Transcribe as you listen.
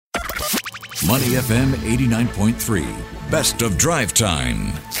Money FM 89.3. Best of drive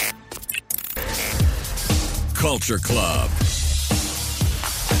time. Culture Club.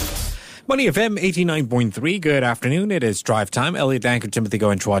 Money FM 89.3. Good afternoon. It is drive time. Elliot Anchor, Timothy Go,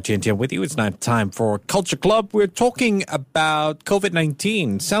 and Chua Tian Tian with you. It's now time for Culture Club. We're talking about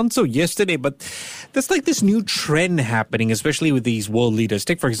COVID-19. Sounds so yesterday, but there's like this new trend happening, especially with these world leaders.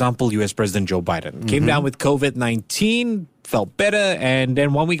 Take, for example, U.S. President Joe Biden. Came down with COVID-19, felt better, and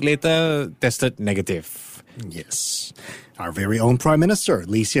then 1 week later, tested negative. Yes. Our very own Prime Minister,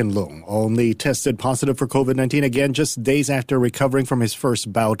 Lee Hsien Loong, only tested positive for COVID-19 again just days after recovering from his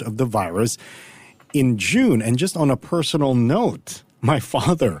first bout of the virus in June. And just on a personal note, my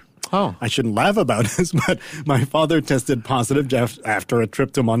father, I shouldn't laugh about this, but my father tested positive after a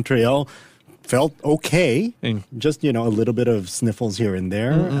trip to Montreal. Felt okay, just, a little bit of sniffles here and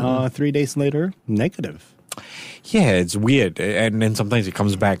there. 3 days later, negative. Yeah, it's weird. And then sometimes it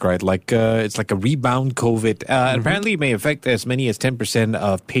comes back, right? It's like a rebound COVID. Apparently, it may affect as many as 10%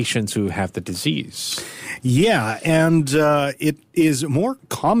 of patients who have the disease. Yeah, and it is more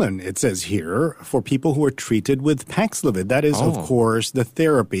common, it says here, for people who are treated with Paxlovid. That is, of course, the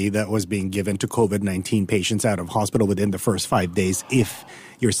therapy that was being given to COVID-19 patients out of hospital within the first 5 days if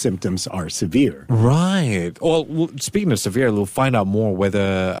your symptoms are severe. Right. Well, speaking of severe, we'll find out more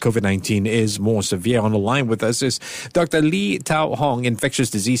whether COVID-19 is more severe. On the line with us is Dr. Lee Tao Hong,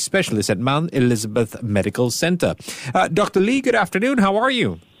 infectious disease specialist at Mount Elizabeth Medical Center. Dr. Lee, good afternoon. How are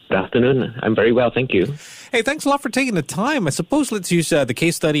you? Good afternoon. I'm very well, thank you. Hey, thanks a lot for taking the time. I suppose let's use the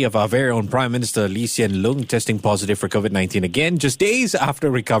case study of our very own Prime Minister Lee Hsien Loong testing positive for COVID-19 again, just days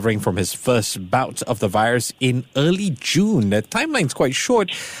after recovering from his first bout of the virus in early June. The timeline's quite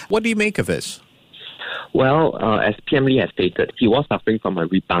short. What do you make of this? Well, as PM Lee has stated, he was suffering from a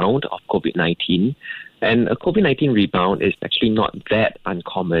rebound of COVID-19. And a COVID-19 rebound is actually not that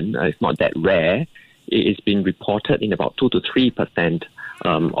uncommon. It's not that rare. It is being reported in about 2 to 3%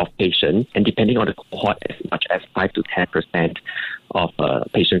 of patients, and depending on the cohort, as much as 5 to 10% of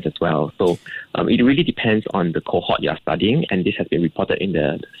patients as well. So it really depends on the cohort you are studying, and this has been reported in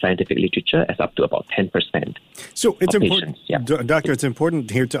the scientific literature as up to about 10%. So it's important, patients, Doctor, it's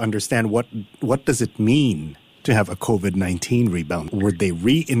important here to understand what does it mean to have a COVID-19 rebound? Were they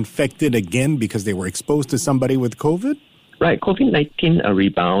reinfected again because they were exposed to somebody with COVID? Right. COVID-19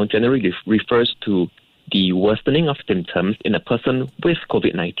 rebound generally refers to the worsening of symptoms in a person with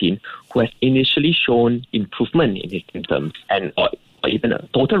COVID-19 who has initially shown improvement in his symptoms or even a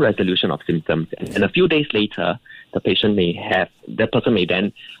total resolution of symptoms. And a few days later, the person may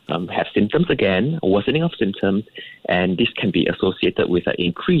then have symptoms again, a worsening of symptoms, and this can be associated with an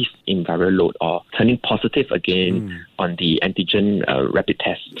increase in viral load or turning positive again on the antigen rapid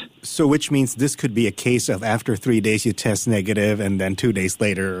test. So which means this could be a case of after 3 days you test negative and then 2 days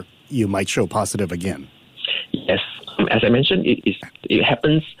later you might show positive again. Yes. As I mentioned, it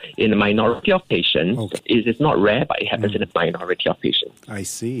happens in a minority of patients. Okay. It is not rare, but it happens in a minority of patients. I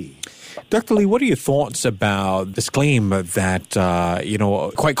see. Dr. Lee, what are your thoughts about this claim that,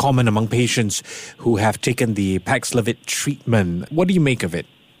 quite common among patients who have taken the Paxlovid treatment? What do you make of it?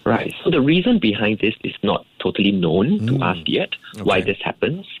 Right. So the reason behind this is not totally known to us yet, why this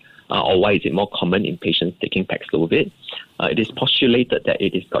happens. Or why is it more common in patients taking Paxlovid? It is postulated that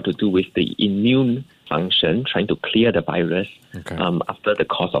it is got to do with the immune function trying to clear the virus after the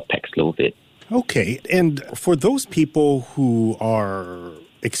course of Paxlovid. Okay, and for those people who are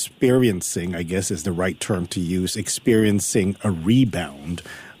experiencing, I guess is the right term to use, experiencing a rebound,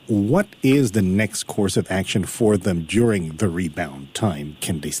 what is the next course of action for them during the rebound time?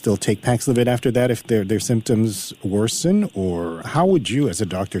 Can they still take Paxlovid after that if their symptoms worsen? Or how would you as a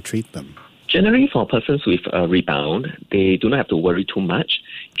doctor treat them? Generally, for persons with a rebound, they do not have to worry too much.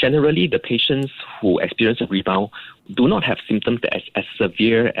 Generally, the patients who experience a rebound do not have symptoms that are as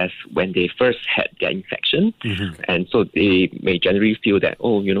severe as when they first had their infection. And so they may generally feel that,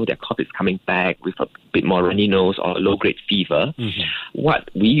 their cough is coming back with a bit more runny nose or low-grade fever. What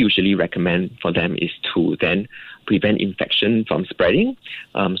we usually recommend for them is to then prevent infection from spreading.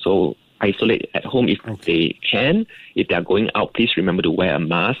 So isolate at home if they can. If they are going out, please remember to wear a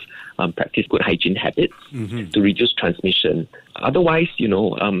mask. Practice good hygiene habits to reduce transmission. Otherwise,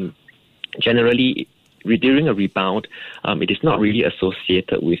 generally, during a rebound, it is not really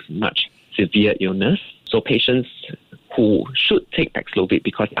associated with much severe illness. So patients who should take Paxlovid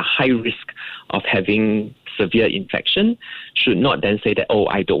because they are high risk of having severe infection should not then say that,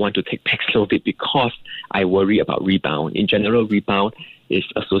 I don't want to take Paxlovid because I worry about rebound. In general, rebound is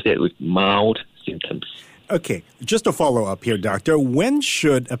associated with mild symptoms. Okay, just a follow-up here, doctor. When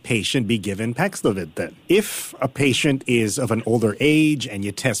should a patient be given Paxlovid then? If a patient is of an older age and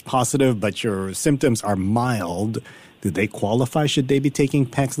you test positive but your symptoms are mild, do they qualify? Should they be taking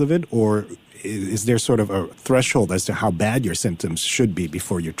Paxlovid? Or is there sort of a threshold as to how bad your symptoms should be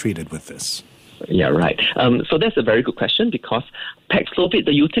before you're treated with this? Yeah, right. So that's a very good question because Paxlovid,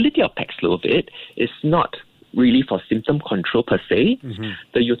 the utility of Paxlovid is not really for symptom control per se. Mm-hmm.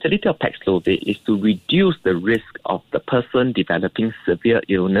 The utility of Paxlovid is to reduce the risk of the person developing severe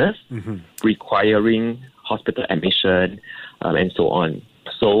illness, requiring hospital admission, and so on.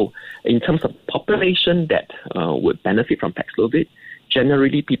 So in terms of population that would benefit from Paxlovid,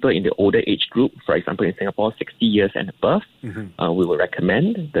 generally people in the older age group, for example in Singapore, 60 years and above, we will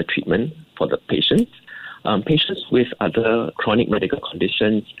recommend the treatment for the patients. Patients with other chronic medical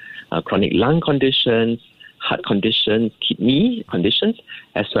conditions, chronic lung conditions, heart conditions, kidney conditions,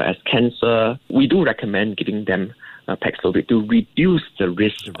 as well as cancer, we do recommend giving them Paxlovid to reduce the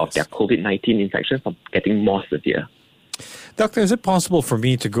risk of their COVID-19 infection from getting more severe. Doctor, is it possible for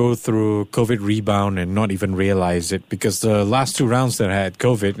me to go through COVID rebound and not even realize it? Because the last 2 rounds that I had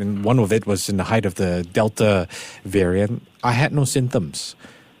COVID, and one of it was in the height of the Delta variant, I had no symptoms.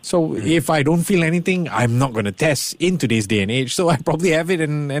 So if I don't feel anything, I'm not going to test in today's day and age. So I probably have it,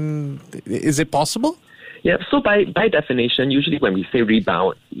 and is it possible? Yeah, so by definition, usually when we say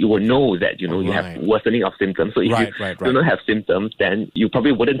rebound, you will know that, you have worsening of symptoms. So if you do not have symptoms, then you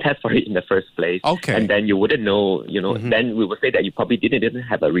probably wouldn't test for it in the first place. Okay. And then you wouldn't know, then we would say that you probably didn't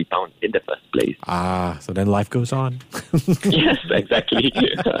have a rebound in the first place. So then life goes on. Yes, exactly.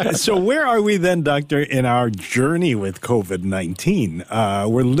 So where are we then, doctor, in our journey with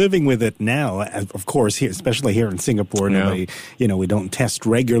COVID-19? We're living with it now, of course, here, especially here in Singapore. Nobody, we don't test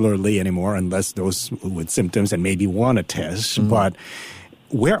regularly anymore unless those with symptoms and maybe want to test. But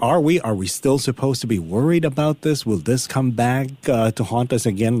where are we? Are we still supposed to be worried about this? Will this come back to haunt us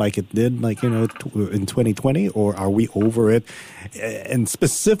again like it did, in 2020? Or are we over it? And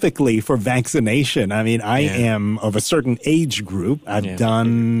specifically for vaccination, I mean, I am of a certain age group. I've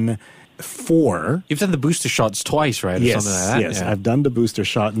done 4. You've done the booster shots twice, right? Or yes, something like that? Yes, I've done the booster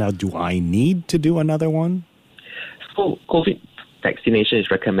shot. Now, do I need to do another one? So COVID vaccination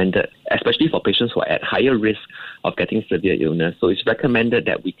is recommended, especially for patients who are at higher risk of getting severe illness. So it's recommended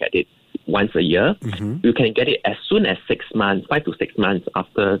that we get it once a year. You can get it as soon as 5 to 6 months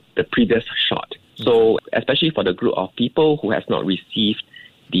after the previous shot. So especially for the group of people who has not received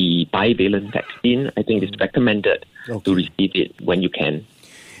the bivalent vaccine, I think it's recommended to receive it when you can.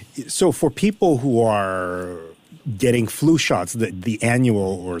 So for people who are getting flu shots, the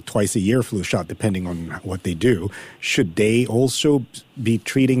annual or twice a year flu shot, depending on what they do, should they also be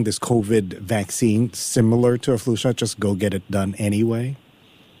treating this COVID vaccine similar to a flu shot? Just go get it done anyway?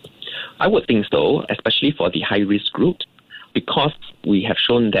 I would think so, especially for the high-risk groups, because we have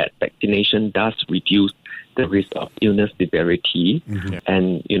shown that vaccination does reduce the risk of illness severity,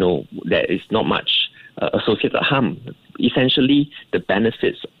 and, there is not much associated harm. Essentially, the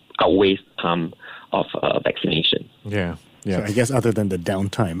benefits outweighs harm of vaccination. Yeah. So I guess other than the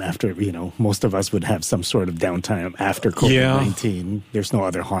downtime after, most of us would have some sort of downtime after COVID-19, there's no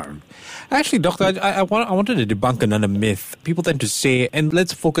other harm. Actually, doctor, I wanted to debunk another myth. People tend to say, and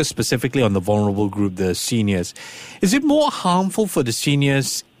let's focus specifically on the vulnerable group, the seniors. Is it more harmful for the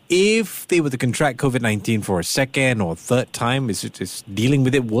seniors if they were to contract COVID-19 for a second or third time? Is dealing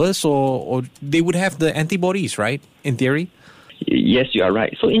with it worse, or they would have the antibodies, right, in theory? Yes, you are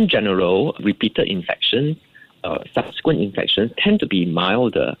right. So in general, repeated infections, subsequent infections tend to be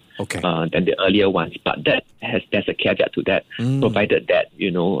milder than the earlier ones. But there's a caveat to that, provided that,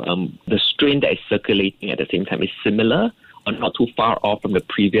 the strain that is circulating at the same time is similar or not too far off from the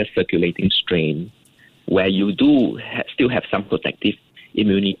previous circulating strain, where you do still have some protective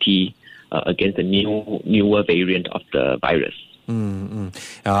immunity against the newer variant of the virus. And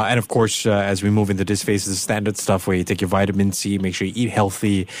of course, as we move into this phase, the standard stuff where you take your vitamin C, make sure you eat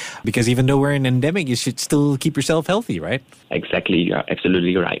healthy, because even though we're in an endemic, you should still keep yourself healthy, right? Exactly. You're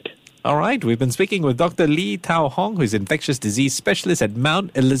absolutely right. All right. We've been speaking with Dr. Lee Tao Hong, who's infectious disease specialist at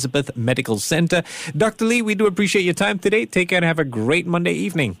Mount Elizabeth Medical Center. Dr. Lee, we do appreciate your time today. Take care and have a great Monday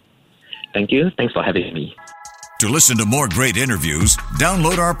evening. Thank you. Thanks for having me. To listen to more great interviews,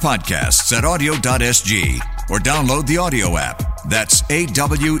 download our podcasts at audio.sg or download the audio app. That's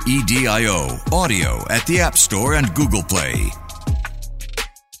AWEDIO, audio at the App Store and Google Play.